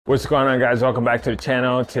What's going on, guys? Welcome back to the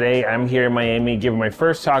channel. Today I'm here in Miami giving my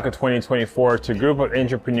first talk of 2024 to a group of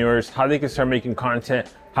entrepreneurs, how they can start making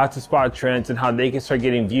content, how to spot trends, and how they can start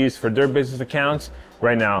getting views for their business accounts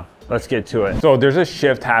right now. Let's get to it. So there's a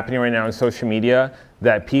shift happening right now in social media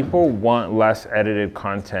that people want less edited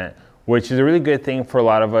content, which is a really good thing for a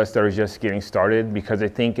lot of us that are just getting started, because I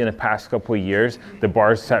think in the past couple of years, the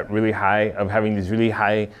bar is set really high of having these really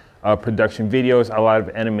high production videos, a lot of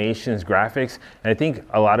animations, graphics, and I think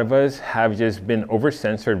a lot of us have just been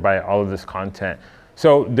over-censored by all of this content.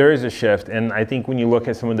 So there is a shift, and I think when you look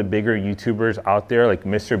at some of the bigger YouTubers out there, like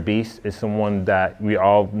Mr. Beast is someone that we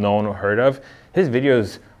all know or heard of. His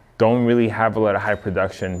videos don't really have a lot of high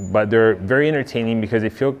production, but they're very entertaining because they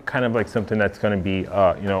feel kind of like something that's going to be,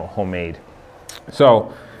 homemade.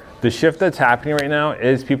 So the shift that's happening right now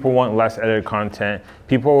is people want less edited content.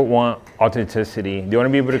 People want authenticity. They want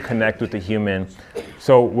to be able to connect with the human.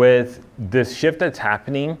 So with this shift that's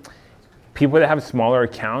happening, people that have smaller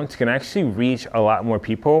accounts can actually reach a lot more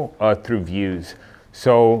people through views.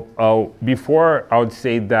 So before, I would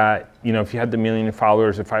say that, if you had the 1 million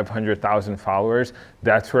followers or 500,000 followers,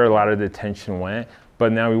 that's where a lot of the attention went.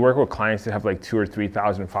 But now we work with clients that have like 2,000 or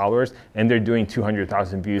 3,000 followers, and they're doing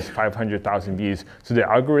 200,000 views, 500,000 views. So the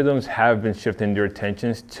algorithms have been shifting their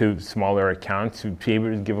attentions to smaller accounts to be able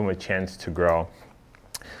to give them a chance to grow.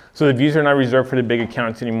 So the views are not reserved for the big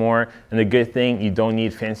accounts anymore. And the good thing, you don't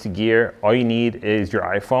need fancy gear. All you need is your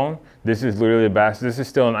iPhone. This is literally the best. This is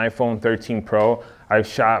still an iPhone 13 Pro. I've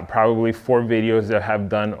shot probably 4 videos that have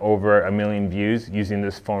done over 1 million views using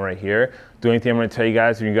this phone right here. The only thing I'm gonna tell you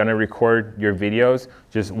guys, when you're gonna record your videos,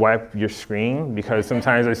 just wipe your screen, because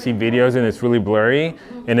sometimes I see videos and it's really blurry,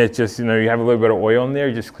 and it's just, you have a little bit of oil in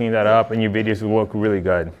there, just clean that up and your videos will look really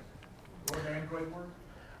good.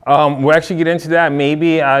 We'll actually get into that.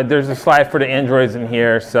 Maybe there's a slide for the Androids in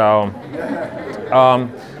here, so.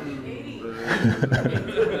 I'm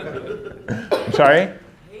sorry?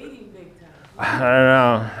 I don't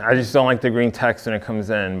know. I just don't like the green text when it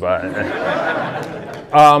comes in, but.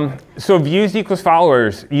 So views equals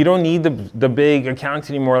followers. You don't need the big accounts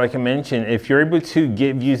anymore, like I mentioned. If you're able to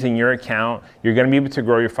get views in your account, you're gonna be able to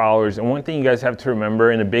grow your followers. And one thing you guys have to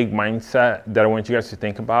remember, and a big mindset that I want you guys to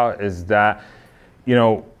think about, is that,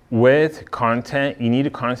 with content, you need to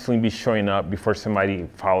constantly be showing up before somebody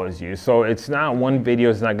follows you. So it's not one video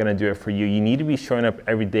is not gonna do it for you. You need to be showing up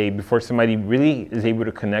every day before somebody really is able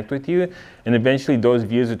to connect with you, and eventually those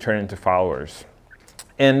views will turn into followers.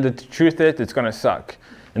 And the truth is, it's gonna suck.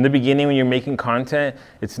 In the beginning, when you're making content,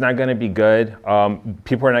 it's not gonna be good.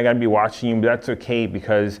 People are not gonna be watching you, but that's okay,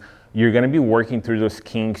 because you're gonna be working through those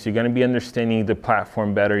kinks. You're gonna be understanding the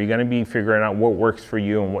platform better. You're gonna be figuring out what works for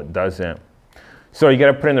you and what doesn't. So you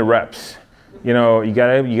gotta put in the reps. You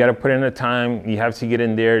gotta put in the time. You have to get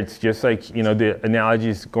in there. It's just like, the analogy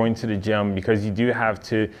is going to the gym, because you do have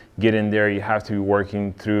to get in there. You have to be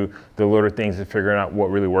working through the little things and figuring out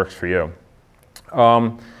what really works for you.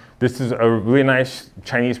 This is a really nice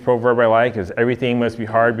Chinese proverb I like, is everything must be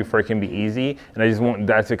hard before it can be easy. And I just want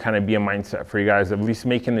that to kind of be a mindset for you guys, at least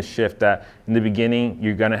making the shift that in the beginning,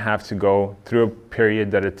 you're gonna have to go through a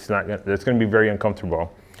period that that's gonna be very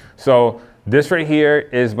uncomfortable. So this right here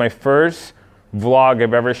is my first vlog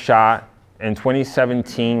I've ever shot in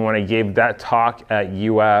 2017 when I gave that talk at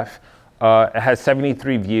UF. It has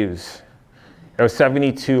 73 views. It was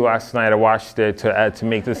 72 last night. I watched it to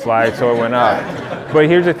make the slide, so it went up. But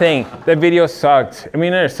here's the thing, that video sucked. I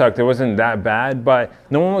mean, it sucked, it wasn't that bad, but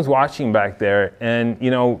no one was watching back there. And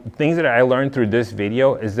things that I learned through this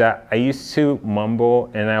video is that I used to mumble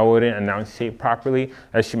and I wouldn't enunciate properly.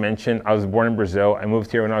 As she mentioned, I was born in Brazil. I moved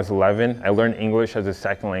here when I was 11. I learned English as a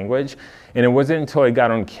second language. And it wasn't until I got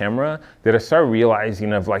on camera that I started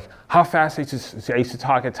realizing of like how fast I used to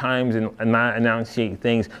talk at times and not enunciate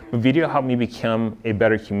things. But video helped me become a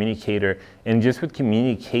better communicator. And just with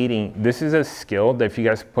communicating, this is a skill that if you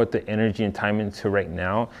guys put the energy and time into right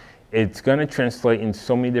now, it's gonna translate in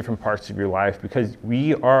so many different parts of your life, because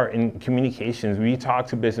we are in communications. We talk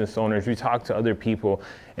to business owners, we talk to other people.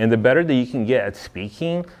 And the better that you can get at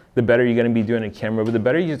speaking, the better you're gonna be doing a camera, but the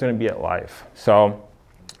better you're gonna be at life. So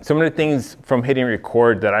some of the things from hitting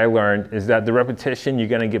record that I learned is that the repetition, you're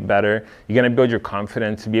gonna get better. You're gonna build your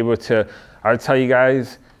confidence to be able to, I would tell you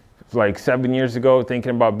guys, like 7 years ago,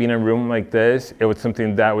 thinking about being in a room like this, it was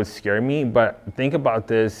something that would scare me. But think about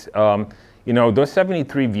this, those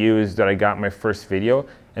 73 views that I got in my first video,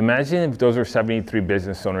 imagine if those were 73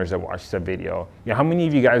 business owners that watched that video. How many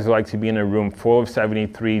of you guys would like to be in a room full of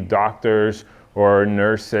 73 doctors or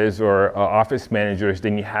nurses or office managers,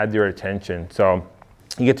 then you had their attention? So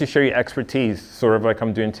You get to share your expertise, sort of like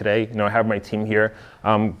I'm doing today. You know, I have my team here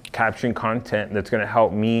capturing content that's going to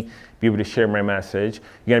help me be able to share my message.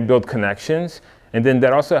 You're going to build connections, and then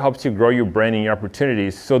that also helps you grow your brand and your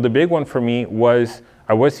opportunities. So the big one for me was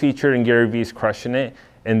I was featured in Gary Vee's Crushing It,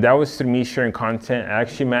 and that was through me sharing content. I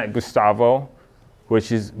actually met Gustavo,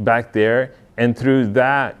 which is back there, and through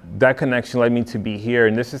that connection led me to be here.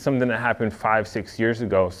 And this is something that happened 5-6 years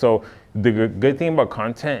ago. So the good thing about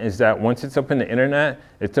content is that once it's up in the internet,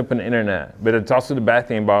 it's up in the internet. But it's also the bad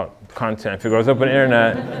thing about content. If it goes up on the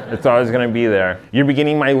internet, it's always going to be there. Your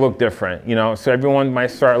beginning might look different, you know, so everyone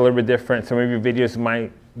might start a little bit different. Some of your videos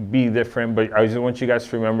might be different, but I just want you guys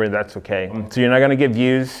to remember that's okay. So you're not going to get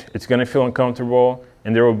views. It's going to feel uncomfortable,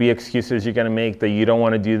 and there will be excuses you're going to make that you don't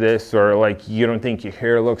want to do this, or like you don't think your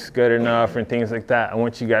hair looks good enough and things like that. I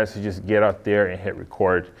want you guys to just get out there and hit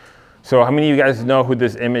record. So how many of you guys know who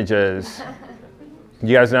this image is?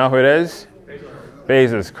 You guys know who it is?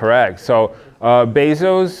 Bezos, correct. So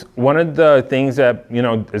Bezos, one of the things that, you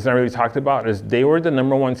know, is not really talked about is they were the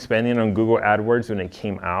 #1 spending on Google AdWords when it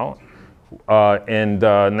came out in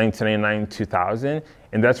 1999, 2000.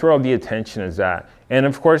 And that's where all the attention is at. And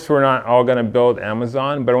of course, we're not all gonna build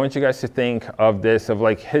Amazon, but I want you guys to think of this, of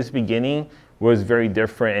like his beginning was very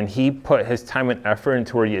different, and he put his time and effort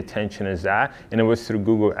into where the attention is at, and it was through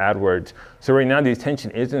Google AdWords. So right now the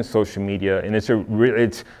attention is in social media, and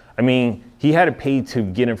I mean, he had to pay to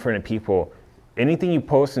get in front of people. Anything you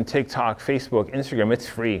post on TikTok, Facebook, Instagram, it's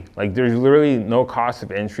free. Like there's literally no cost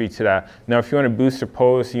of entry to that. Now, if you want to boost your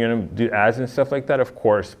posts, you want to do ads and stuff like that, of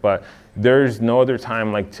course, but there's no other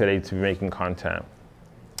time like today to be making content.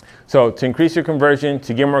 So to increase your conversion,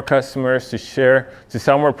 to get more customers, to share, to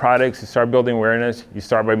sell more products, to start building awareness, you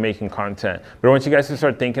start by making content. But I want you guys to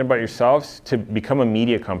start thinking about yourselves to become a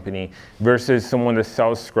media company versus someone that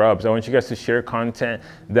sells scrubs. I want you guys to share content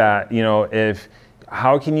that, you know,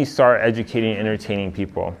 how can you start educating and entertaining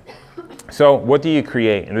people? So what do you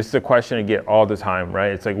create? And this is a question I get all the time,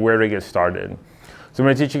 right? It's like, where do I get started? So I'm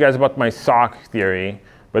gonna teach you guys about my SOC theory,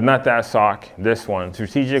 but not that SOC, this one,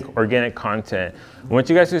 strategic organic content. I want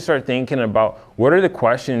you guys to start thinking about what are the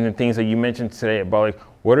questions and things that you mentioned today about, like,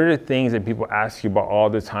 what are the things that people ask you about all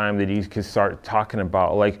the time that you can start talking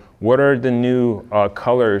about? Like, what are the new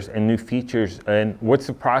colors and new features, and what's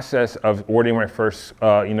the process of ordering my first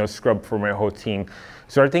scrub for my whole team?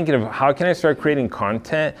 Start thinking of how can I start creating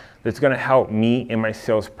content that's gonna help me in my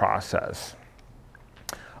sales process.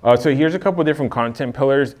 So here's a couple of different content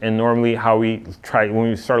pillars, and normally how we try when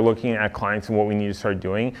we start looking at clients and what we need to start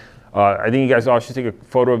doing. I think you guys all should take a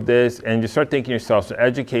photo of this and just start thinking yourself. So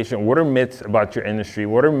education, what are myths about your industry?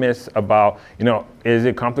 What are myths about, you know, is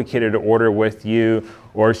it complicated to order with you,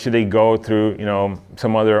 or should they go through, you know,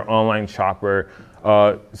 some other online shopper?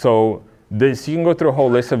 So you can go through a whole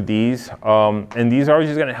list of these, and these are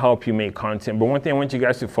just gonna help you make content. But one thing I want you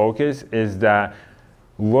guys to focus is that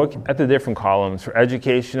look at the different columns for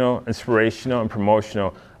educational, inspirational, and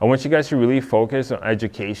promotional. I want you guys to really focus on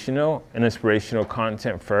educational and inspirational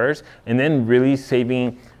content first, and then really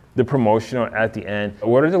saving the promotional at the end.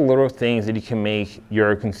 What are the little things that you can make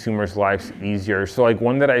your consumers' lives easier? So like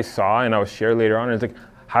one that I saw and I'll share later on is like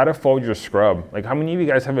how to fold your scrub. Like how many of you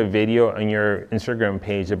guys have a video on your Instagram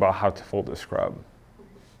page about how to fold a scrub?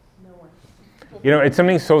 No one. You know, it's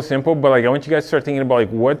something so simple, but like I want you guys to start thinking about like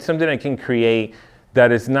what's something I can create that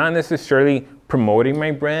is not necessarily promoting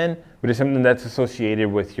my brand, but it's something that's associated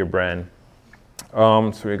with your brand.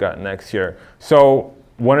 So we got next here. So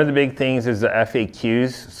one of the big things is the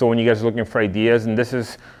FAQs. So when you guys are looking for ideas, and this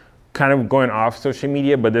is kind of going off social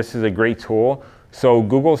media, but this is a great tool. So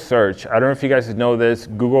Google search, I don't know if you guys know this,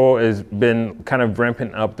 Google has been kind of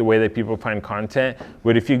ramping up the way that people find content.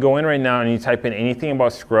 But if you go in right now and you type in anything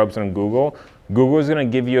about scrubs on Google, Google is going to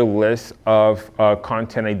give you a list of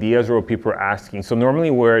content ideas or what people are asking. So normally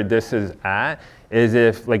where this is at is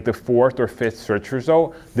if like the 4th or 5th search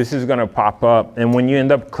result, this is going to pop up. And when you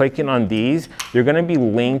end up clicking on these, there are going to be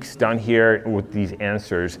links down here with these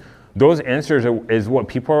answers. Those answers is what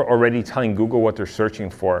people are already telling Google what they're searching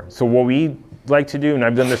for. So what we like to do, and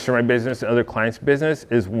I've done this for my business and other clients' business,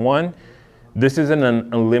 is one, this is an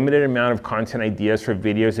unlimited amount of content ideas for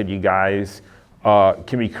videos that you guys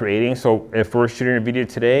can be creating. So if we're shooting a video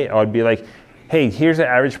today, I would be like, hey, here's the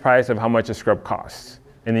average price of how much a scrub costs.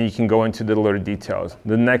 And then you can go into the little details.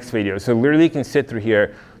 The next video. So literally you can sit through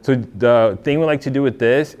here. So the thing we like to do with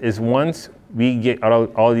this is once we get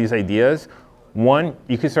all these ideas, one,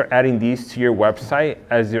 you can start adding these to your website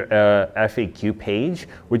as your FAQ page,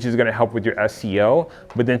 which is gonna help with your SEO.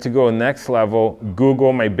 But then to go next level,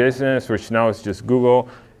 Google My Business, which now is just Google,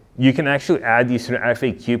 you can actually add these to the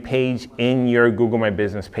FAQ page in your Google My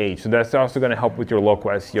Business page. So that's also going to help with your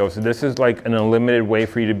local SEO. So this is like an unlimited way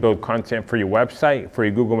for you to build content for your website, for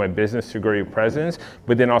your Google My Business to grow your presence,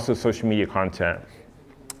 but then also social media content.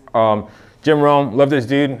 Jim Rome, love this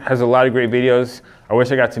dude, has a lot of great videos. I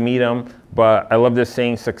wish I got to meet him, but I love this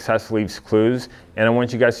saying, success leaves clues. And I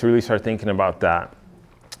want you guys to really start thinking about that.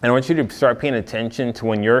 And I want you to start paying attention to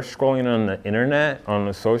when you're scrolling on the internet, on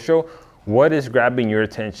the social, what is grabbing your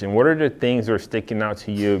attention? What are the things that are sticking out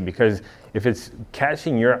to you? Because if it's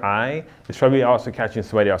catching your eye, it's probably also catching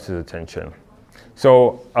somebody else's attention.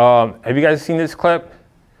 So have you guys seen this clip?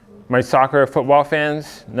 My soccer football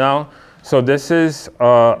fans? No? So this is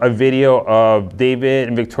a video of David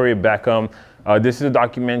and Victoria Beckham. This is a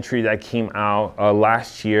documentary that came out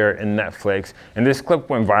last year in Netflix, and this clip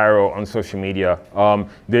went viral on social media.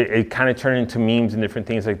 It kind of turned into memes and different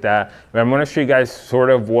things like that. But I'm going to show you guys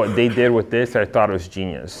sort of what they did with this. I thought it was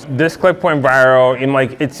genius. This clip went viral, and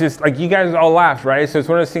like it's just like you guys all laughed, right? So it's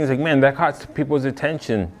one of those things like, man, that caught people's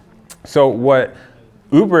attention. So what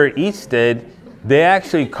Uber Eats did, they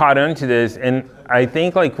actually caught onto this, and I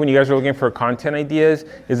think like when you guys are looking for content ideas,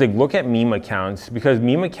 is like look at meme accounts, because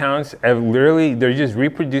meme accounts have literally, they're just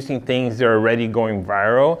reproducing things that are already going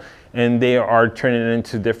viral, and they are turning it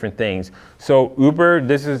into different things. So Uber,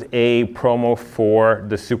 this is a promo for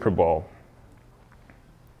the Super Bowl.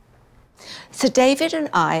 So David and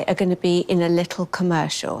I are going to be in a little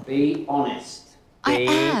commercial. Be honest. I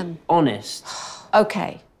am. Honest.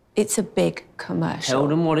 Okay, it's a big commercial. Tell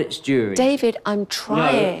them what it's during. David, I'm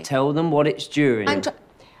trying. No, tell them what it's during.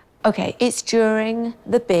 Okay, it's during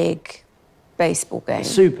the big baseball game.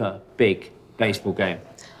 Super big baseball game.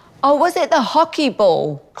 Oh, was it the hockey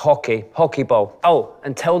ball? Hockey ball. Oh,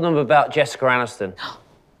 and tell them about Jessica Aniston.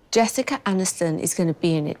 Jessica Aniston is going to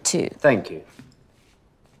be in it too. Thank you.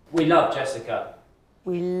 We love Jessica.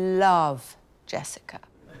 We love Jessica.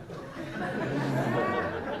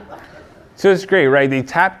 So it's great, right? They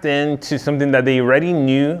tapped into something that they already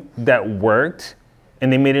knew that worked,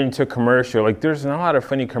 and they made it into a commercial. Like, there's not a lot of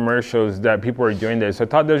funny commercials that people are doing this. So I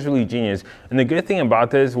thought that was really genius. And the good thing about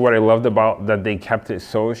this, what I loved about that they kept it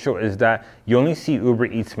social, is that you only see Uber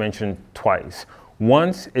Eats mentioned twice.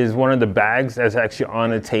 Once is one of the bags that's actually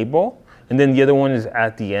on a table, and then the other one is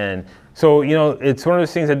at the end. So, you know, it's one of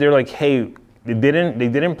those things that they're like, hey, they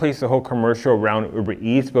didn't place the whole commercial around Uber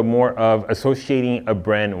Eats, but more of associating a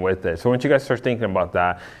brand with it. So I want you guys to start thinking about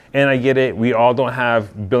that. And I get it, we all don't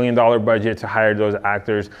have billion-dollar budget to hire those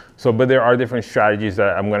actors. So, but there are different strategies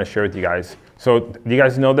that I'm gonna share with you guys. So do you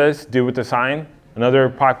guys know this? Do with the sign? Another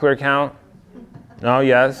popular account? No,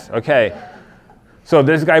 yes, okay. So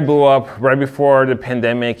this guy blew up right before the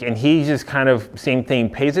pandemic, and he just kind of, same thing,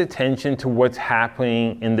 pays attention to what's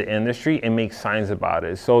happening in the industry and makes signs about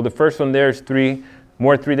it. So the first one there is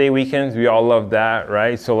more three-day weekends. We all love that,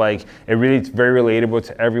 right? So like, it really is very relatable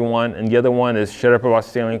to everyone. And the other one is shut up about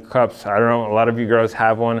Stanley Cups. I don't know, a lot of you girls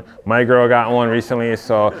have one. My girl got one recently,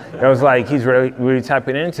 so it was like, he's really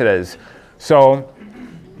tapping into this. So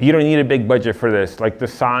you don't need a big budget for this. Like the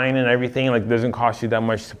sign and everything, like doesn't cost you that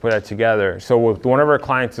much to put that together. So with one of our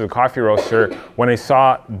clients is a coffee roaster, when I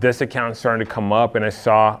saw this account starting to come up, and I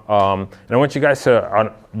saw, and I want you guys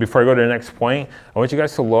to, before I go to the next point, I want you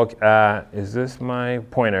guys to look at, is this my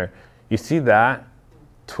pointer? You see that?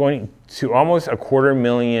 To almost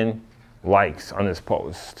 250,000 likes on this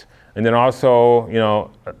post. And then also, you know,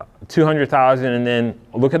 200,000, and then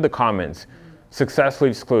look at the comments. Success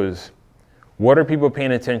leaves clues. What are people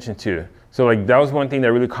paying attention to? So like that was one thing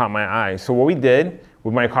that really caught my eye. So what we did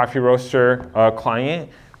with my coffee roaster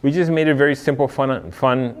client, we just made a very simple,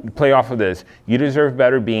 fun play off of this. You deserve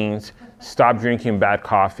better beans. Stop drinking bad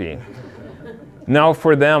coffee. Now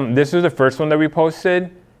for them, this was the first one that we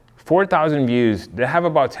posted. 4,000 views. They have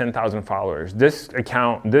about 10,000 followers. This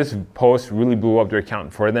post really blew up their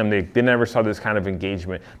account for them. They never saw this kind of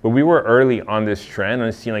engagement. But we were early on this trend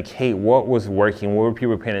and seeing like, hey, what was working? What were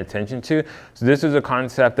people paying attention to? So this is a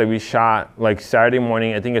concept that we shot like Saturday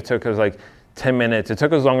morning. I think it took us like 10 minutes. It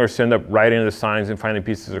took us longer to end up writing the signs and finding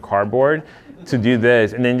pieces of cardboard to do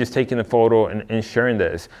this, and then just taking the photo and sharing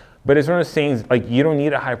this. But it's one of those things, like you don't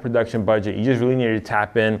need a high production budget. You just really need to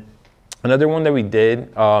tap in. Another one that we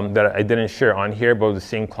did that I didn't share on here, but it was the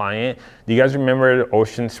same client. Do you guys remember the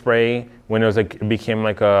ocean spray when it was like, it became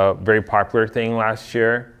like a very popular thing last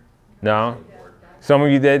year? No? Some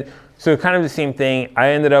of you did. So kind of the same thing. I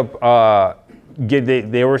ended up,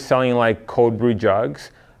 they were selling like cold brew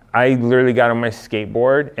jugs. I literally got on my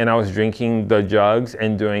skateboard and I was drinking the jugs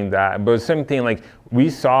and doing that. But it was something like,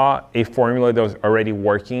 we saw a formula that was already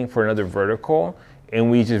working for another vertical,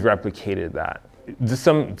 and we just replicated that. just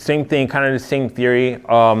same thing, kind of the same theory.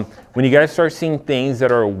 When you guys start seeing things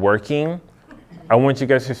that are working, I want you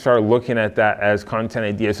guys to start looking at that as content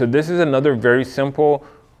ideas. So this is another very simple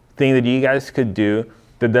thing that you guys could do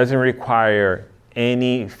that doesn't require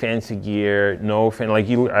any fancy gear,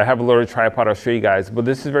 I have a little tripod I'll show you guys, but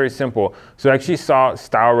this is very simple. So I actually saw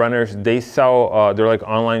Style Runners, they sell, they're like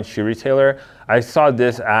online shoe retailer. I saw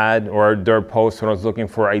this ad or their post when I was looking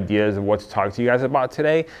for ideas of what to talk to you guys about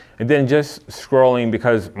today. And then just scrolling,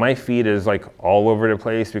 because my feed is like all over the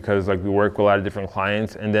place because like we work with a lot of different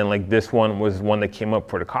clients. And then like this one was one that came up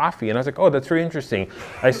for the coffee. And I was like, oh, that's really interesting.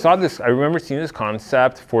 I saw this, I remember seeing this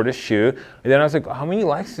concept for the shoe. And then I was like, how many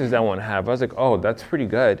likes does that one have? I was like, oh, that's pretty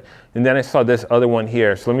good. And then I saw this other one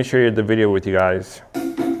here. So let me share the video with you guys.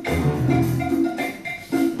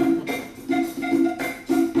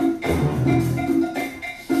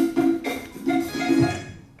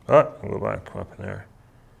 Oh, go back up in there.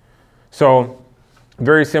 So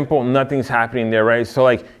very simple, nothing's happening there, right? So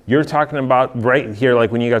like you're talking about right here,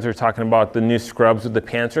 like when you guys are talking about the new scrubs with the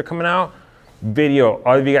pants are coming out, video,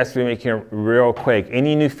 all of you guys will be making it real quick.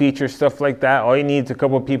 Any new features, stuff like that, all you need is a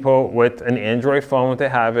couple of people with an Android phone if they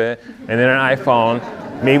have it, and then an iPhone.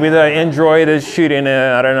 Maybe the Android is shooting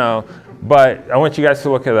it, I don't know. But I want you guys to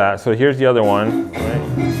look at that. So here's the other one, right?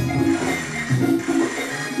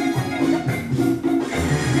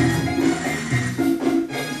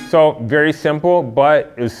 So very simple,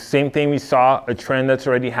 but it was the same thing we saw, a trend that's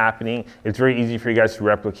already happening. It's very easy for you guys to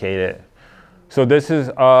replicate it. So this is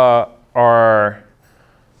our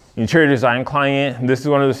interior design client. This is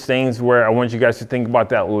one of those things where I want you guys to think about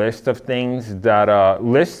that list of things, that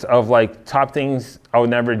list of like top things I would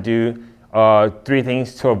never do, 3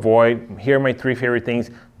 things to avoid. Here are my 3 favorite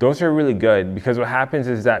things. Those are really good because what happens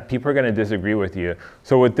is that people are going to disagree with you.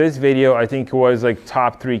 So with this video, I think it was like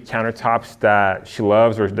top 3 countertops that she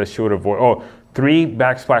loves or that she would avoid. Oh, 3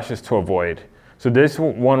 backsplashes to avoid. So this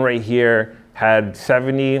one right here had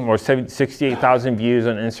 68,000 views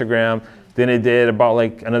on Instagram. Then it did about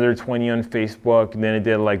like another 20 on Facebook. And then it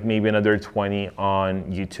did like maybe another 20 on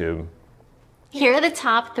YouTube. Here are the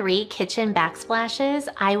top 3 kitchen backsplashes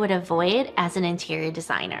I would avoid as an interior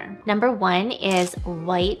designer. Number 1 is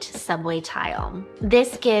white subway tile.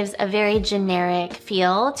 This gives a very generic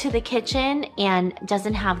feel to the kitchen and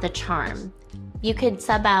doesn't have the charm. You could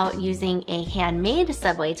sub out using a handmade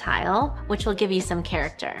subway tile, which will give you some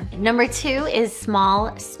character. Number 2 is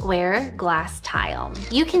small square glass tile.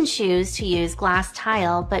 You can choose to use glass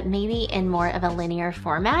tile, but maybe in more of a linear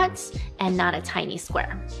format and not a tiny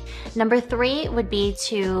square. Number 3 would be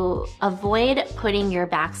to avoid putting your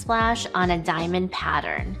backsplash on a diamond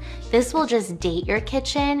pattern. This will just date your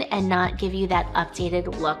kitchen and not give you that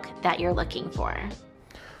updated look that you're looking for.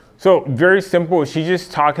 So very simple, she's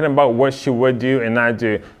just talking about what she would do and not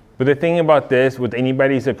do. But the thing about this, with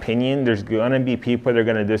anybody's opinion, there's gonna be people that are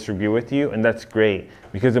gonna disagree with you, and that's great.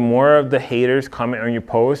 Because the more of the haters comment on your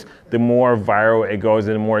post, the more viral it goes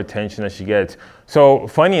and the more attention that she gets. So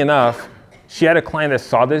funny enough, she had a client that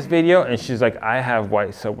saw this video and she's like, I have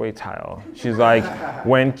white subway tile. She's like,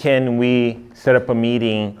 when can we set up a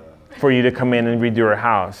meeting for you to come in and redo our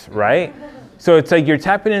house, right? So it's like you're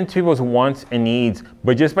tapping into people's wants and needs,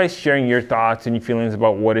 but just by sharing your thoughts and your feelings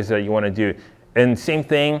about what is that you want to do. And same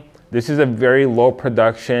thing, this is a very low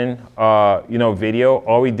production video.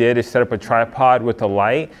 All we did is set up a tripod with a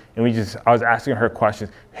light, and I was asking her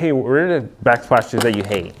questions. Hey, what are the backsplashes that you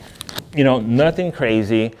hate? Nothing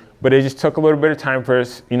crazy, but it just took a little bit of time for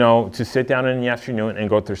us, to sit down in the afternoon and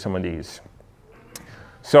go through some of these.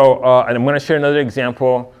 So and I'm going to share another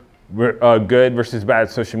example. Good versus bad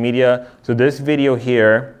social media. So this video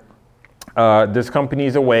here, this company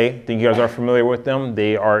is Away. I think you guys are familiar with them.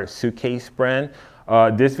 They are a suitcase brand.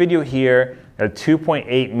 This video here had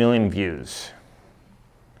 2.8 million views.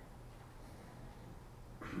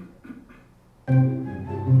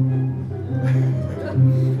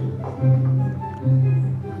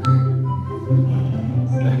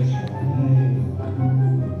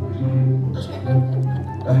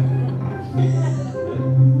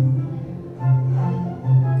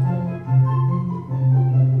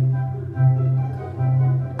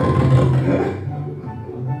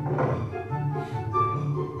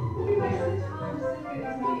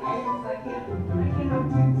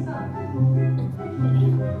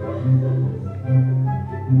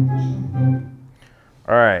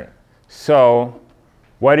 All right, so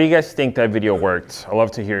why do you guys think that video worked? I'd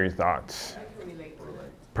love to hear your thoughts.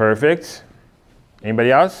 Perfect.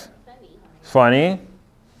 Anybody else? Funny.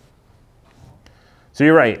 So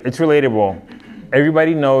you're right, it's relatable.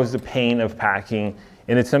 Everybody knows the pain of packing,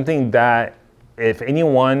 and it's something that if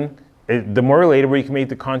anyone the more relatable you can make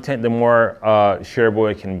the content, the more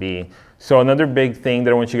shareable it can be. So another big thing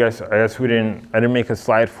that I want you guys, I guess I didn't make a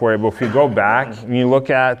slide for it, but if you go back and you look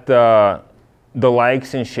at the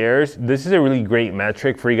likes and shares, this is a really great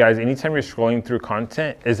metric for you guys. Anytime you're scrolling through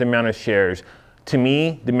content is the amount of shares. To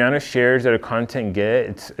me, the amount of shares that a content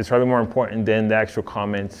gets, it's probably more important than the actual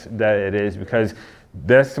comments that it is, because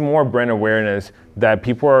that's the more brand awareness that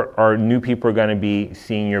people are new people are gonna be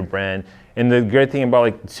seeing your brand. And the great thing about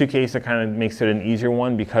like Suitcase, that kind of makes it an easier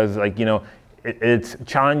one, because like, you know, it's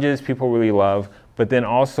challenges people really love, but then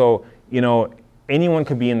also, you know, anyone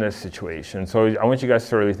could be in this situation. So I want you guys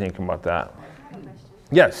to really think about that. I have a question.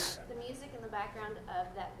 Yes. The music in the background of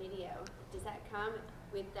that video, does that come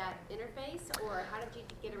with that interface, or how did you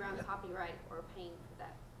get around copyright or paying for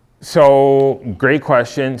that? So great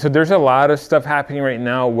question. So there's a lot of stuff happening right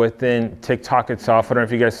now within TikTok itself. I don't know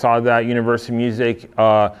if you guys saw that. Universal Music,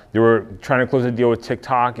 they were trying to close a deal with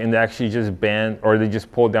TikTok, and they actually just banned, or they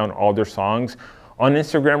just pulled down all their songs. On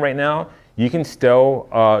Instagram right now, you can still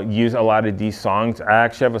use a lot of these songs. I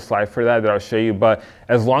actually have a slide for that I'll show you, but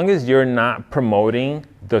as long as you're not promoting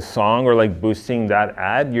the song or like boosting that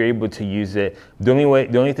ad, you're able to use it. The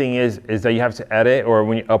only thing is that you have to edit, or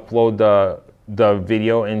when you upload the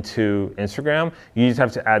video into Instagram, you just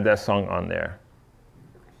have to add that song on there.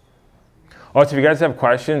 Also, if you guys have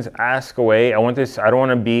questions, ask away. I don't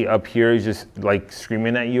want to be up here just like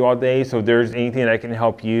screaming at you all day. So if there's anything that I can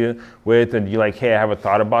help you with, and you're like, hey, I have a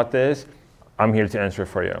thought about this, I'm here to answer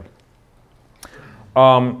for you.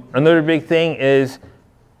 Another big thing is,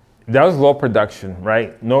 that was low production,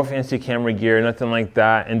 right? No fancy camera gear, nothing like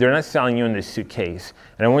that. And they're not selling you in this Suitcase.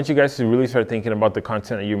 And I want you guys to really start thinking about the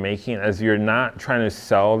content that you're making, as you're not trying to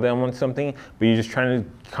sell them on something, but you're just trying to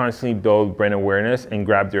constantly build brand awareness and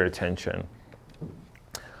grab their attention.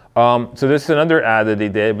 So this is another ad that they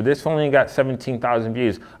did, but this only got 17,000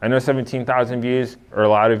 views. I know 17,000 views are a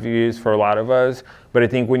lot of views for a lot of us, but I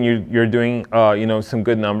think when you're doing you know, some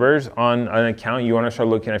good numbers on an account, you want to start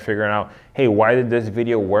looking at figuring out, hey, why did this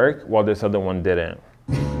video work while this other one didn't?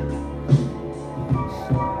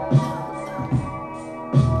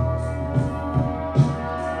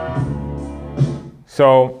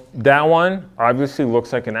 So that one obviously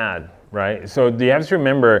looks like an ad, right? So you have to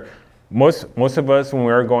remember, most of us, when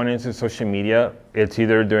we're going into social media, it's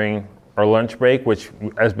either during our lunch break, which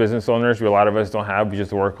as business owners, a lot of us don't have, we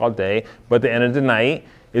just work all day. But at the end of the night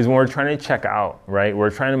is when we're trying to check out, right? We're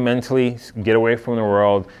trying to mentally get away from the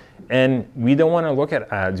world, and we don't want to look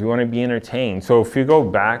at ads. We want to be entertained. So if you go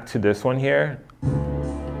back to this one here,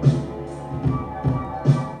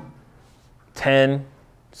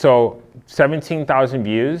 17,000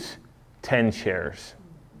 views, 10 shares,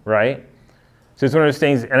 right? So it's one of those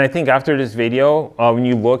things, and I think after this video, when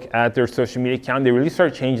you look at their social media account, they really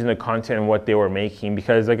start changing the content and what they were making,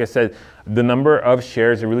 because like I said, the number of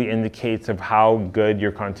shares, it really indicates of how good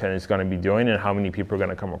your content is gonna be doing and how many people are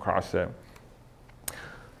gonna come across it.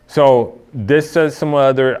 So this does some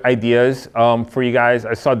other ideas for you guys.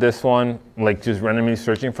 I saw this one, like just randomly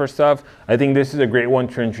searching for stuff. I think this is a great one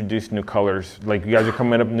to introduce new colors. Like you guys are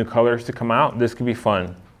coming up with new colors to come out, this could be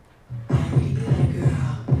fun.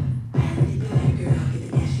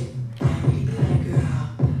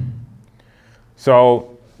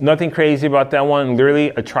 So nothing crazy about that one, literally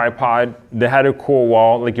a tripod. They had a cool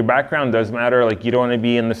wall. Like your background does matter. Like you don't want to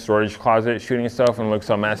be in the storage closet shooting stuff and look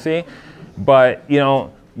so messy. But you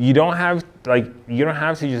know, you don't have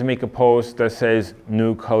to just make a post that says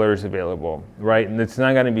new colors available, right? And it's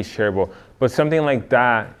not going to be shareable. But something like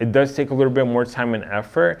that, it does take a little bit more time and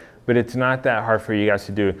effort, but it's not that hard for you guys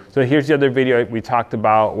to do. So here's the other video we talked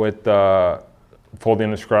about with folding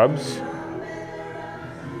the scrubs.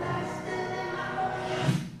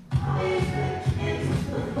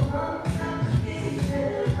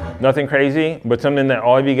 Nothing crazy, but something that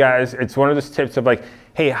all of you guys, it's one of those tips of like,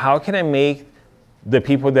 hey, how can I make the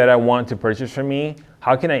people that I want to purchase from me,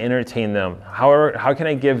 how can I entertain them? How can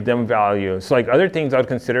I give them value? So like other things I would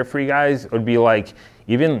consider for you guys would be like,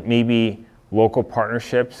 even maybe local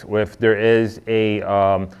partnerships. If there is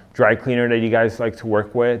a dry cleaner that you guys like to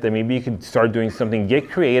work with, then maybe you could start doing something, get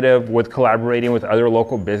creative with collaborating with other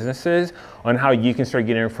local businesses on how you can start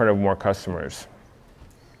getting in front of more customers.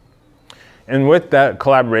 And with that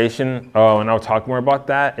collaboration, and I'll talk more about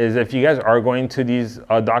that, is if you guys are going to these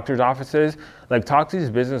doctor's offices, like talk to these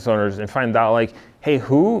business owners and find out like, hey,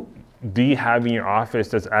 who do you have in your office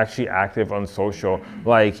that's actually active on social?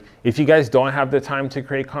 Like if you guys don't have the time to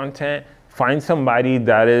create content, find somebody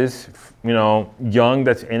that is, you know, young,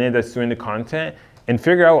 that's in it, that's doing the content, and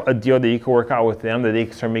figure out a deal that you can work out with them, that they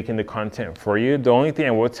can start making the content for you. The only thing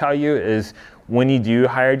I will tell you is when you do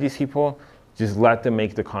hire these people, just let them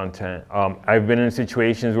make the content. I've been in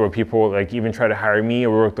situations where people like even try to hire me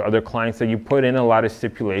or work with other clients that you put in a lot of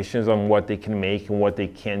stipulations on what they can make and what they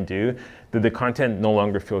can't do, that the content no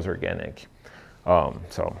longer feels organic.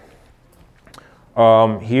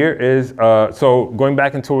 Here is, so going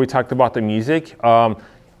back into what we talked about the music,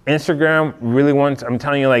 Instagram really wants, I'm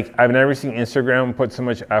telling you, like, I've never seen Instagram put so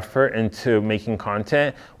much effort into making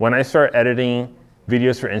content. When I started editing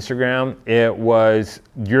videos for Instagram, it was,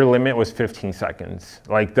 your limit was 15 seconds.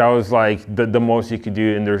 Like, that was like the most you could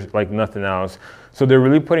do, and there's like nothing else. So they're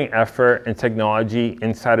really putting effort and technology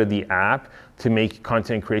inside of the app to make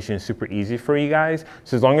content creation super easy for you guys.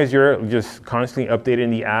 So as long as you're just constantly updating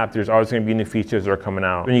the app, there's always gonna be new features that are coming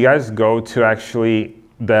out. When you guys go to actually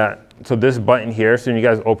so this button here, so when you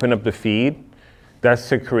guys open up the feed, that's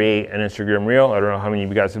to create an Instagram reel. I don't know how many of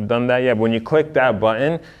you guys have done that yet, but when you click that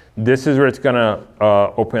button, this is where it's gonna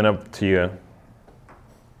open up to you.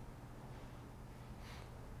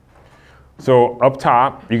 So up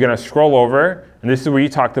top, you're gonna scroll over, and this is where you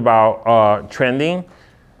talked about trending.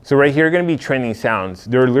 So right here are gonna be trending sounds.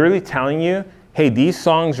 They're literally telling you, hey, these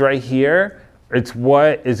songs right here, it's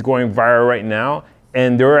what is going viral right now,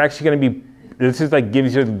 and they're actually gonna be, this is like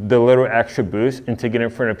gives you the little extra boost into getting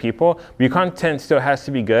in front of people. But your content still has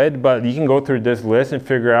to be good, but you can go through this list and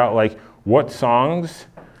figure out like what songs,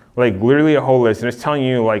 like literally a whole list, and it's telling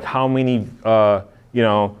you like how many, you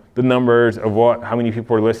know, the numbers of how many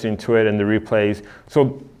people are listening to it and the replays.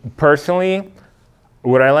 So personally,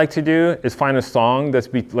 what I like to do is find a song that's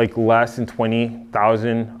like less than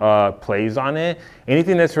 20,000 plays on it.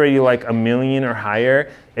 Anything that's already like 1 million or higher,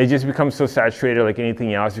 it just becomes so saturated like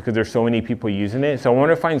anything else because there's so many people using it. So I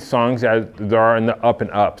want to find songs that are in the up and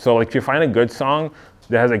up. So like if you find a good song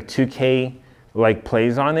that has like 2K like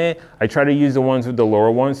plays on it, I try to use the ones with the lower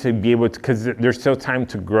ones to be able to, because there's still time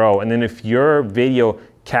to grow. And then if your video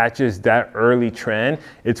catches that early trend,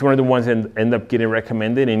 it's one of the ones that end up getting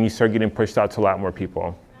recommended and you start getting pushed out to a lot more people.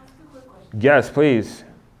 Can I ask a quick question? Yes, please.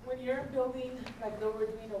 When you're building, like we're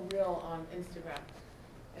doing a reel on Instagram,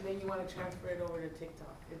 and then you want to transfer it over to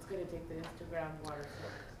TikTok, it's going to take the Instagram waterfall.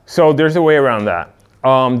 So there's a way around that. The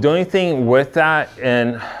only thing with that,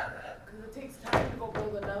 and because it takes time to go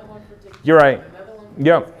build another one for TikTok. you're right. Another one for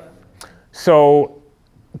Yep. Facebook. So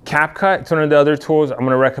CapCut, it's one of the other tools I'm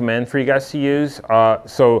going to recommend for you guys to use.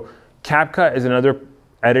 So CapCut is another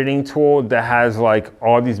editing tool that has like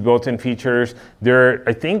all these built-in features.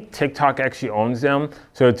 I think TikTok actually owns them,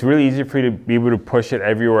 so it's really easy for you to be able to push it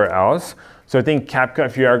everywhere else. So I think CapCut,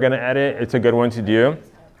 if you are going to edit, it's a good one to do.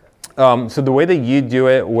 So the way that you do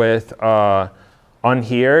it with on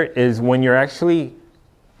here is when you're actually,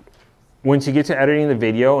 once you get to editing the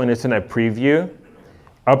video and it's in a preview,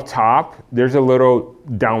 up top, there's a little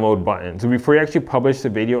download button. So before you actually publish the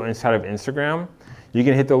video inside of Instagram, you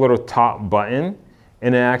can hit the little top button.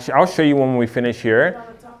 And then actually, I'll show you when we finish here.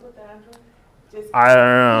 On the top with the Android? I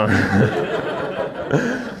don't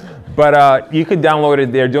know. But you could download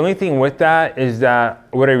it there. The only thing with that is that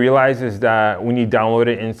what I realized is that when you download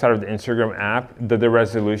it inside of the Instagram app, the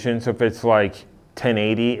resolution, so if it's like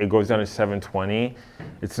 1080, it goes down to 720.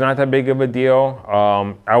 It's not that big of a deal.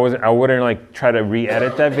 I wouldn't like try to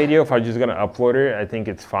re-edit that video if I was just gonna upload it. I think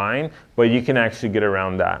it's fine, but you can actually get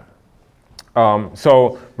around that.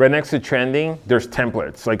 So right next to trending, there's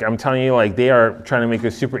templates. Like I'm telling you, like they are trying to make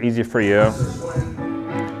it super easy for you.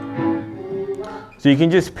 So you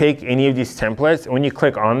can just pick any of these templates, and when you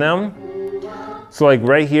click on them, so like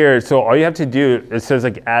right here, so all you have to do, it says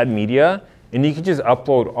like add media, and you can just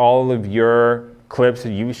upload all of your clips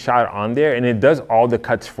that you shot on there, and it does all the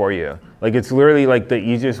cuts for you. Like it's literally like the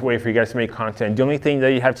easiest way for you guys to make content. The only thing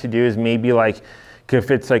that you have to do is maybe like,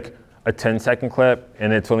 if it's like a 10-second clip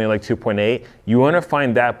and it's only like 2.8, you want to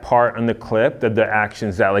find that part on the clip that the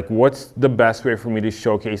action's at. Like what's the best way for me to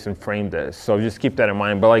showcase and frame this? So just keep that in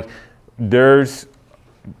mind. But like there's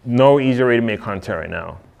no easier way to make content right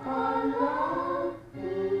now.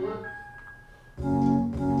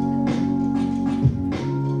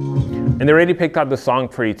 And they already picked out the song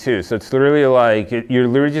for you too. So it's literally like, you're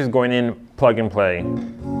literally just going in, plug and play.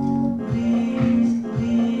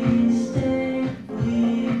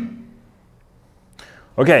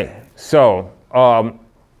 Okay, so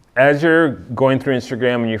as you're going through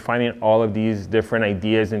Instagram and you're finding all of these different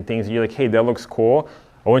ideas and things, and you're like, hey, that looks cool.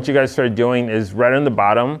 What you guys start doing is right on the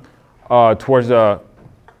bottom, towards the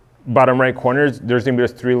bottom right corners, there's gonna be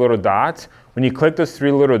those 3 little dots. When you click those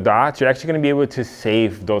 3 little dots, you're actually gonna be able to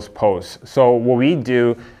save those posts. So what we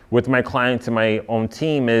do with my clients and my own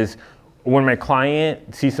team is when my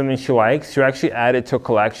client sees something she likes, she'll actually add it to a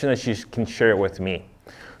collection that she can share it with me.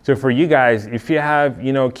 So for you guys, if you have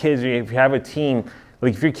kids, or if you have a team,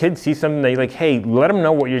 Like if your kids see something that you're like, hey, let them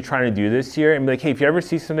know what you're trying to do this year, and be like, hey, if you ever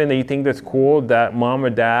see something that you think that's cool that mom or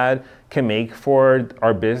dad can make for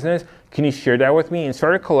our business, can you share that with me? And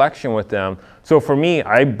start a collection with them. So for me,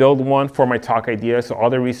 I build one for my talk idea. So all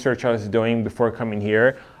the research I was doing before coming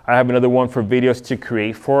here, I have another one for videos to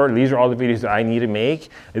create for. These are all the videos that I need to make.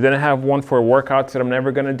 And then I have one for workouts that I'm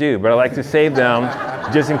never gonna do, but I like to save them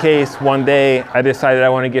just in case one day I decided I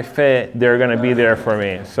wanna get fit, they're gonna be there for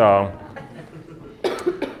me, So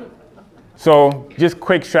just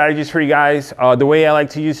quick strategies for you guys. The way I like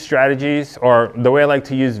to use strategies, or the way I like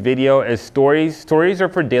to use video, is stories. Stories are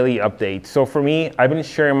for daily updates. So for me, I've been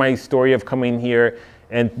sharing my story of coming here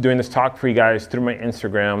and doing this talk for you guys through my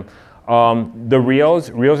Instagram. The reels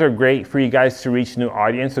are great for you guys to reach new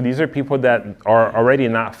audience. So these are people that are already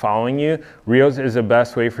not following you. Reels is the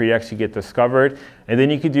best way for you to actually get discovered. And then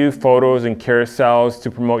you could do photos and carousels to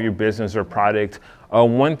promote your business or product.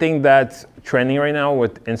 One thing that's trending right now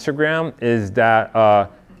with Instagram is that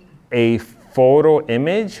a photo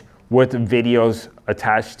image with videos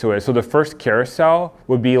attached to it. So the first carousel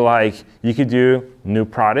would be like, you could do new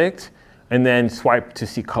product and then swipe to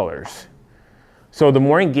see colors. So the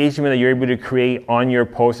more engagement that you're able to create on your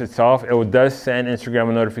post itself, it does send Instagram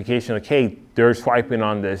a notification like, hey, they're swiping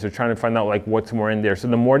on this. They're trying to find out like what's more in there. So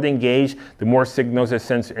the more they engage, the more signals it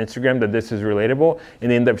sends to Instagram that this is relatable,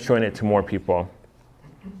 and they end up showing it to more people.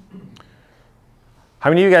 How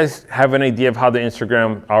many of you guys have an idea of how the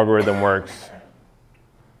Instagram algorithm works?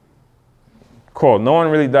 Cool, no one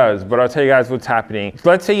really does, but I'll tell you guys what's happening. So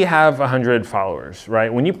let's say you have 100 followers,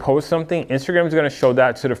 right? When you post something, Instagram is gonna show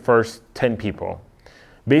that to the first 10 people.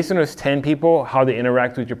 Based on those 10 people, how they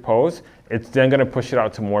interact with your post, it's then gonna push it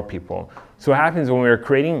out to more people. So what happens when we're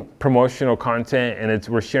creating promotional content and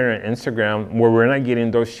we're sharing it on Instagram, where we're not getting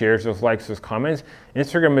those shares, those likes, those comments, we're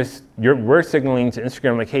signaling to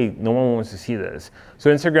Instagram like, hey, no one wants to see this.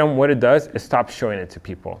 So Instagram, what it does is stop showing it to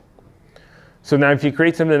people. So now if you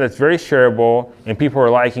create something that's very shareable and people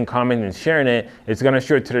are liking, commenting, and sharing it, it's gonna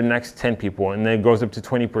show it to the next 10 people, and then it goes up to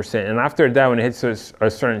 20%. And after that, when it hits a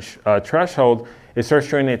certain threshold, it starts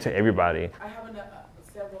showing it to everybody. I have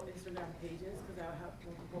several Instagram pages because I have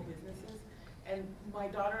multiple businesses, and my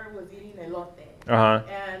daughter was eating elote.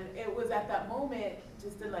 And it was at that moment,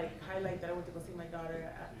 just to like highlight that I went to go see my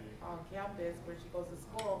daughter on campus where she goes to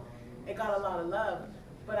school. It got a lot of love.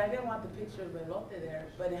 But I didn't want the picture of elote there,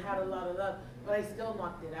 but it had a lot of love. But I still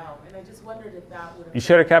knocked it out, and I just wondered if that would have. You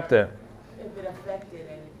should have kept it. If it affected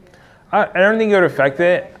anything. I don't think it would affect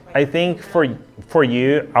it. I think for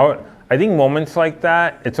you, I think moments like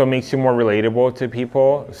that, it's what makes you more relatable to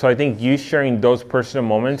people. So I think you sharing those personal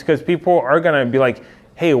moments, because people are gonna be like,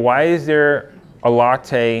 hey, why is there a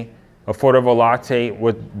latte, a photo of a latte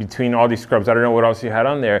between all these scrubs? I don't know what else you had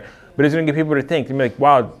on there, but it's gonna get people to think. They'll be like,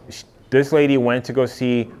 wow. This lady went to go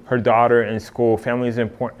see her daughter in school. Family is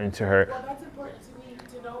important to her. Well, that's important to me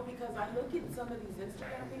to know, because I look at some of these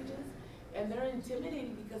Instagram pages and they're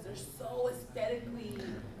intimidating because they're so aesthetically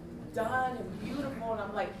done and beautiful. And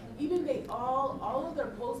I'm like, even all of their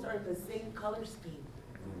posts are the same color scheme.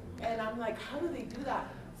 And I'm like, how do they do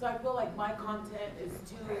that? So I feel like my content is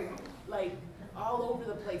too, like, all over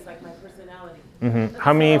the place, like my personality. Mm-hmm.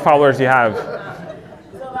 How many followers do you have?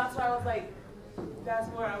 So that's why I was like, that's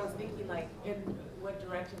where I was thinking, like, in what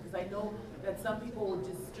direction, because I know that some people will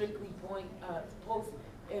just strictly post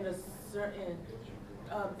in a certain,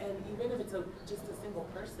 and even if it's just a single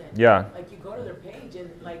person, like you go to their page and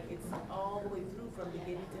like it's all the way through from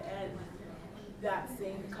beginning to end, that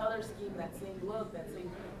same color scheme, that same look, that same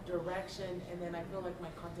direction, and then I feel like my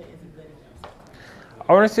content isn't good enough.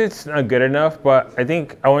 I want to say it's not good enough, but I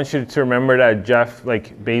think I want you to remember that Jeff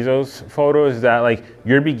Bezos' photo is that like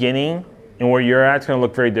your beginning and where you're at is going to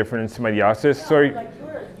look very different than somebody else's. So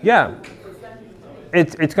yeah,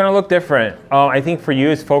 it's going to look different. I think for you,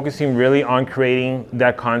 it's focusing really on creating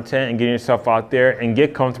that content and getting yourself out there and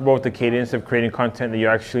get comfortable with the cadence of creating content that you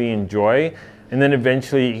actually enjoy. And then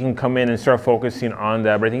eventually you can come in and start focusing on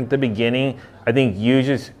that. But I think at the beginning, I think you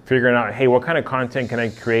just figuring out, hey, what kind of content can I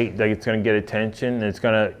create that it's going to get attention and it's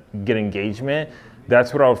going to get engagement?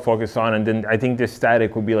 That's what I would focus on. And then I think the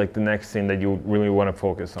static would be like the next thing that you really want to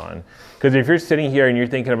focus on. Because if you're sitting here and you're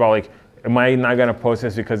thinking about like, am I not going to post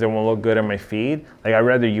this because it won't look good on my feed? Like, I'd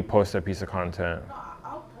rather you post that piece of content. No,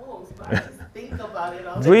 I'll post, but I just think about it.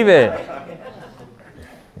 Just leave it. Okay,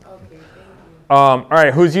 thank you. All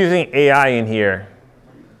right, who's using AI in here?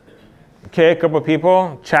 Okay, a couple of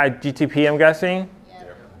people. Chat GTP, I'm guessing? Yeah.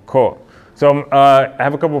 Cool. So I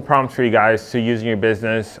have a couple of prompts for you guys to use in your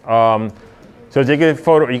business. So take a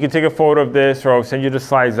photo, you can take a photo of this, or I'll send you the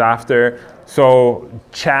slides after. So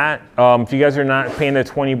chat, if you guys are not paying the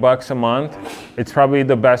 20 bucks a month, it's probably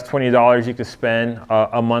the best $20 you could spend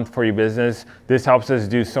a month for your business. This helps us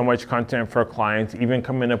do so much content for our clients, even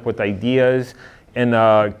coming up with ideas and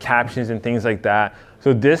captions and things like that.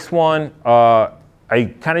 So this one,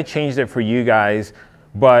 I kind of changed it for you guys,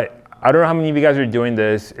 but I don't know how many of you guys are doing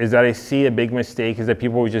this, is that I see a big mistake is that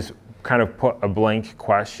people would just kind of put a blank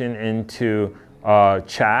question into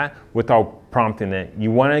chat without prompting it. You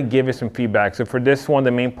want to give it some feedback. So for this one, the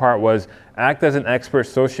main part was act as an expert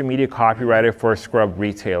social media copywriter for a scrub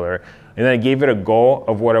retailer. And then I gave it a goal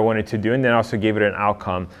of what I wanted to do, and then also gave it an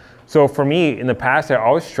outcome. So for me, in the past, I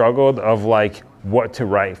always struggled of like what to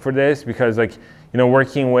write for this, because like, you know,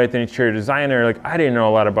 working with an interior designer, like I didn't know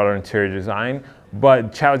a lot about interior design,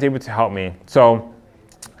 but chat was able to help me. So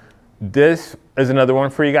this is another one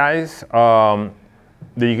for you guys that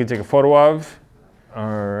you can take a photo of. All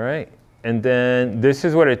right. And then this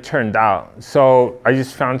is what it turned out. So I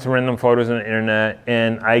just found some random photos on the internet,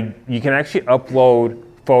 and you can actually upload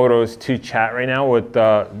photos to chat right now with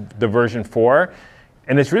the version 4.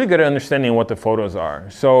 And it's really good at understanding what the photos are.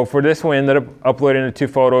 So for this one, I ended up uploading the 2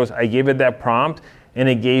 photos. I gave it that prompt, and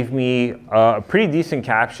it gave me a pretty decent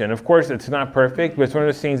caption. Of course, it's not perfect, but it's one of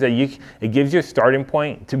those things that it gives you a starting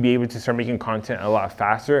point to be able to start making content a lot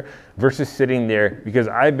faster versus sitting there, because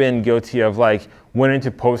I've been guilty of like wanting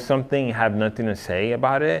to post something and have nothing to say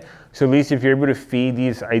about it. So at least if you're able to feed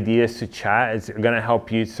these ideas to chat, it's gonna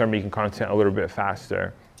help you start making content a little bit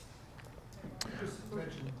faster. You just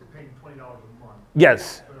mentioned paying $20 a month.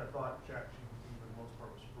 Yes. But I thought ChatGPT for the most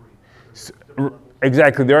part was free.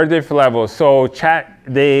 Exactly, there are different levels. So chat,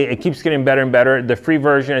 it keeps getting better and better. The free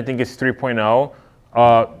version, I think, is 3.0.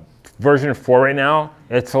 Version 4 right now,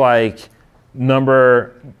 it's like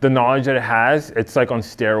the knowledge that it has, it's like on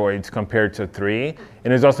steroids compared to 3.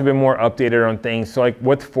 And it's also been more updated on things. So like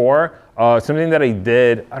with 4, something that I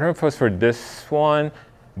did, I don't know if it was for this one,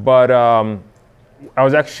 but I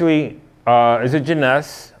was actually, is it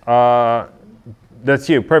Janess? That's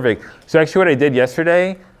you, perfect. So actually what I did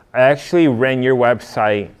yesterday, I actually ran your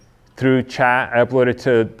website through chat. I uploaded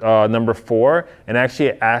to number 4, and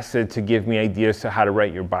actually asked it to give me ideas to how to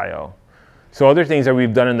write your bio. So other things that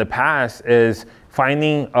we've done in the past is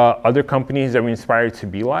finding other companies that we inspire to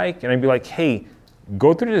be like, and I'd be like, hey,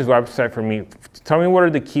 go through this website for me. Tell me what are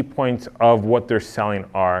the key points of what they're selling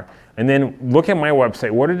are. And then look at my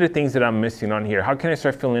website. What are the things that I'm missing on here? How can I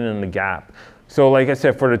start filling in the gap? So like I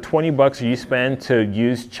said, for the 20 bucks you spend to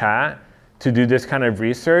use chat to do this kind of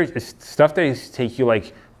research, it's stuff that used to take you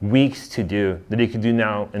like weeks to do that you can do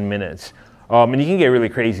now in minutes. And you can get really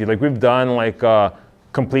crazy. Like we've done like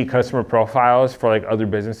complete customer profiles for like other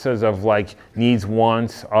businesses of like needs,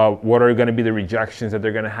 wants, what are gonna be the rejections that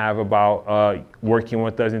they're gonna have about working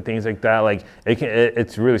with us and things like that. Like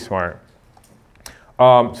it's really smart.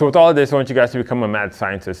 So with all of this, I want you guys to become a mad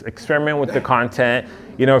scientist. Experiment with the content,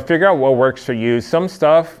 you know, figure out what works for you. Some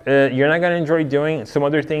stuff you're not gonna enjoy doing, some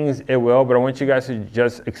other things it will, but I want you guys to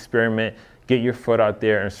just experiment, get your foot out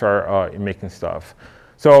there and start making stuff.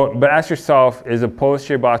 So, but ask yourself, is a post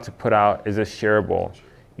you're about to put out, is it shareable?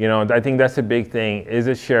 You know, I think that's a big thing. Is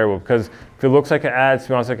it shareable? Because if it looks like an ad,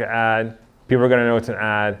 smells like an ad, people are gonna know it's an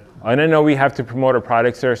ad. And I know we have to promote our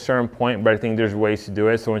products at a certain point, but I think there's ways to do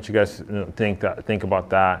it. So I want you guys to think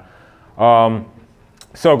about that.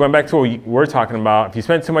 So going back to what we're talking about, if you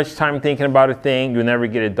spend too much time thinking about a thing, you'll never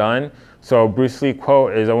get it done. So Bruce Lee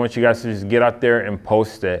quote is, I want you guys to just get out there and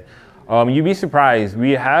post it. You'd be surprised.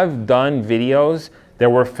 We have done videos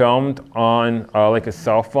that were filmed on like a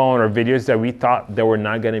cell phone, or videos that we thought that were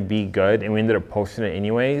not gonna be good, and we ended up posting it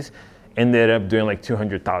anyways, ended up doing like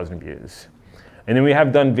 200,000 views. And then we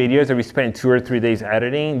have done videos that we spent 2 or 3 days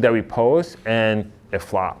editing that we post, and it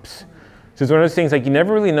flops. So it's one of those things like you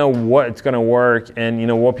never really know what it's gonna work and you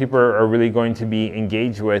know what people are really going to be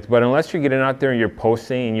engaged with. But unless you're getting out there and you're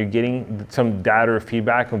posting and you're getting some data or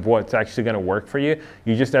feedback of what's actually gonna work for you,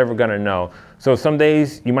 you're just never gonna know. So some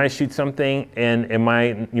days you might shoot something and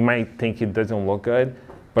you might think it doesn't look good,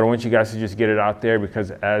 but I want you guys to just get it out there, because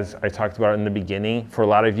as I talked about in the beginning, for a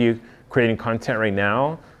lot of you creating content right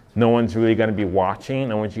now, no one's really gonna be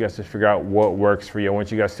watching. I want you guys to figure out what works for you. I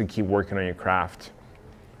want you guys to keep working on your craft.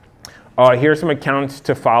 Here are some accounts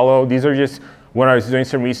to follow. These are just, when I was doing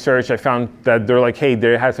some research, I found that they're like, hey,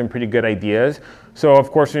 they have some pretty good ideas. So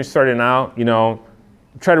of course, when you're starting out, you know,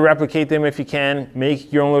 try to replicate them if you can,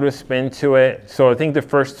 make your own little spin to it. So I think the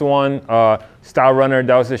first one, Style Runner,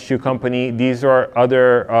 that was a shoe company. These are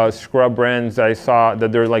other scrub brands that I saw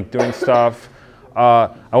that they're like doing stuff.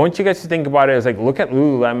 I want you guys to think about it as like, look at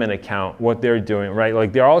Lululemon account, what they're doing, right?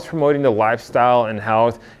 Like they're always promoting the lifestyle and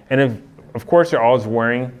health. And of course, they're always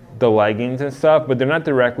wearing the leggings and stuff, but they're not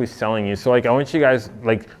directly selling you. So like, I want you guys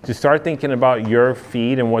like to start thinking about your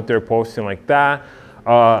feed and what they're posting like that.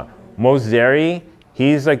 Mozeri,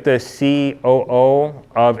 he's like the COO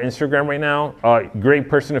of Instagram right now. Great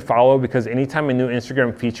person to follow because anytime a new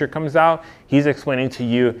Instagram feature comes out, he's explaining to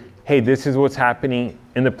you, hey, this is what's happening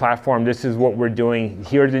in the platform. This is what we're doing.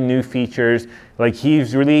 Here are the new features. Like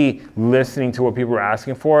he's really listening to what people are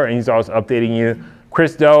asking for and he's always updating you.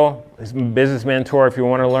 Chris Do, his business mentor, if you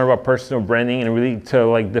want to learn about personal branding and really to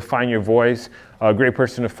like define your voice, a great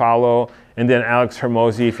person to follow. And then Alex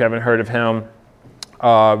Hermosi, if you haven't heard of him,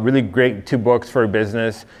 really great 2 books for a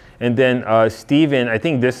business. And then Steven, I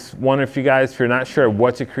think this one, if you guys, if you're not sure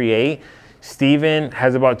what to create, Steven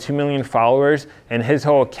has about 2 million followers and his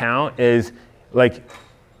whole account is like,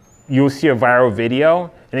 you'll see a viral video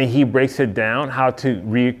and then he breaks it down how to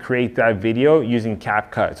recreate that video using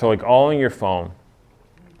CapCut. So like all on your phone.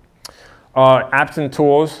 Apps and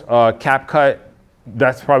tools, CapCut,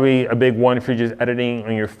 that's probably a big one if you're just editing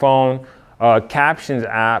on your phone. Captions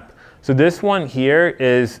app. So this one here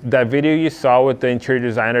is that video you saw with the interior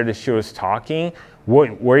designer that she was talking.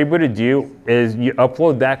 What we're able to do is you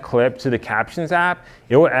upload that clip to the Captions app.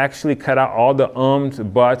 It will actually cut out all the ums,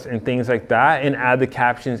 buts, and things like that and add the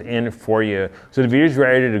captions in for you. So the video's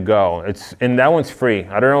ready to go. And that one's free.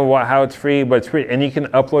 I don't know how it's free, but it's free. And you can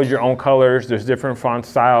upload your own colors. There's different font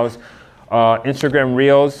styles. Instagram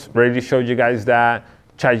Reels, already showed you guys that.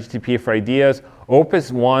 ChatGPT for ideas.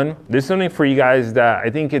 Opus One, this is something for you guys that I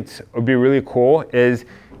think would be really cool is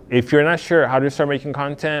if you're not sure how to start making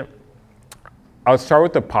content, I'll start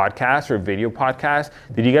with the podcast or video podcast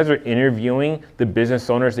that you guys are interviewing the business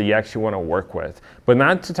owners that you actually want to work with. But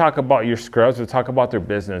not to talk about your scrubs, but talk about their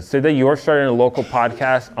business. Say that you're starting a local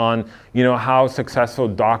podcast on, how successful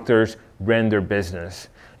doctors run their business.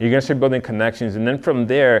 You're gonna start building connections, and then from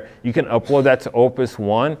there, you can upload that to Opus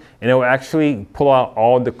One, and it will actually pull out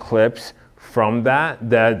all the clips from that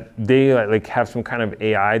they like have some kind of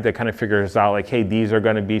AI that kind of figures out like, hey, these are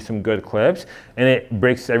gonna be some good clips, and it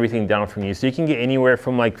breaks everything down from you. So you can get anywhere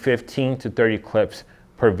from like 15 to 30 clips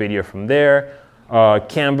per video from there.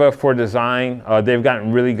 Canva for design, they've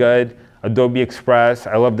gotten really good. Adobe Express,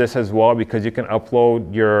 I love this as well because you can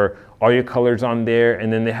upload all your colors on there,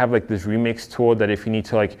 and then they have like this remix tool that if you need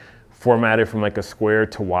to like format it from like a square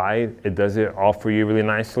to wide, it does it all for you really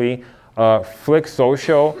nicely. Flick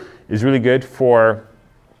Social is really good for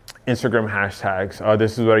Instagram hashtags.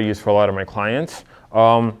 This is what I use for a lot of my clients.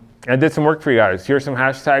 I did some work for you guys. Here's some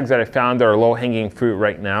hashtags that I found that are low-hanging fruit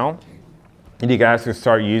right now and you guys can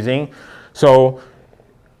start using. So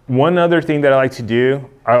one other thing that I like to do,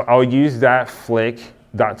 I'll use that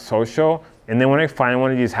flick.social. And then when I find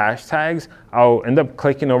one of these hashtags, I'll end up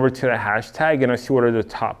clicking over to the hashtag and I see what are the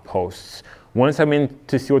top posts. Once I'm in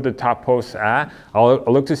to see what the top posts are, I'll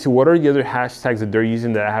look to see what are the other hashtags that they're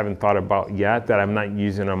using that I haven't thought about yet that I'm not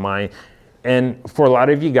using on mine. And for a lot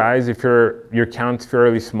of you guys, if your account's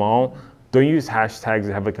fairly small, don't use hashtags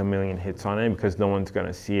that have like 1 million hits on it because no one's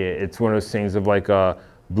gonna see it. It's one of those things of like a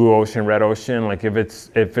blue ocean, red ocean. Like if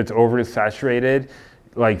it's overly saturated,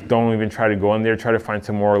 like don't even try to go in there. Try to find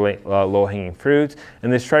some more low-hanging fruits,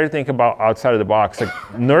 and just try to think about outside of the box.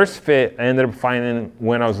 Like Nurse Fit, I ended up finding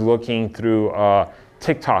when I was looking through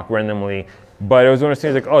TikTok randomly. But it was one of those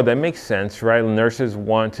things like, oh, that makes sense, right? Nurses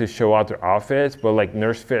want to show out their outfits, but like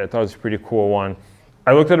Nurse Fit, I thought was a pretty cool one.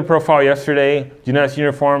 I looked at a profile yesterday, Jeanette's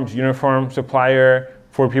Uniforms, uniform supplier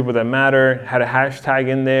for people that matter, had a hashtag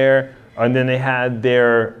in there, and then they had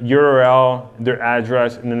their URL, their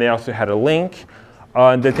address, and then they also had a link.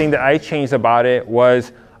 The thing that I changed about it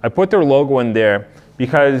was I put their logo in there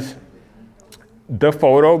because the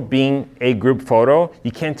photo being a group photo,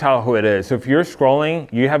 you can't tell who it is. So if you're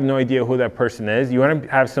scrolling, you have no idea who that person is. You want to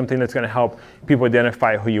have something that's going to help people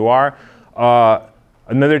identify who you are.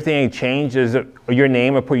 Another thing I changed is your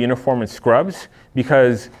name. I put uniform and scrubs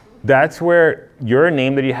because that's where your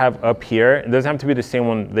name that you have up here, it doesn't have to be the same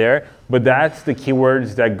one there, but that's the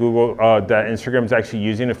keywords that that Instagram is actually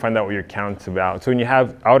using to find out what your account's about. So when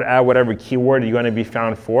I would add whatever keyword you're going to be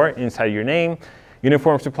found for inside your name,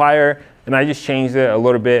 uniform supplier, and I just changed it a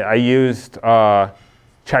little bit. I used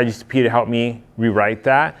ChatGPT to help me rewrite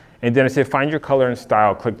that. And then I said, find your color and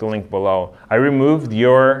style, click the link below. I removed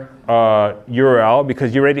your URL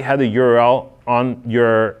because you already had the URL on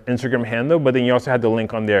your Instagram handle, but then you also had the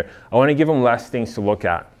link on there. I want to give them less things to look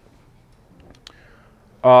at.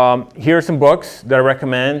 Here are some books that I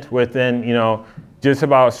recommend within, just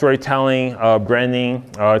about storytelling, branding,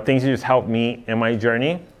 things that just helped me in my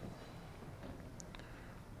journey.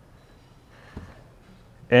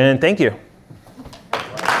 And thank you.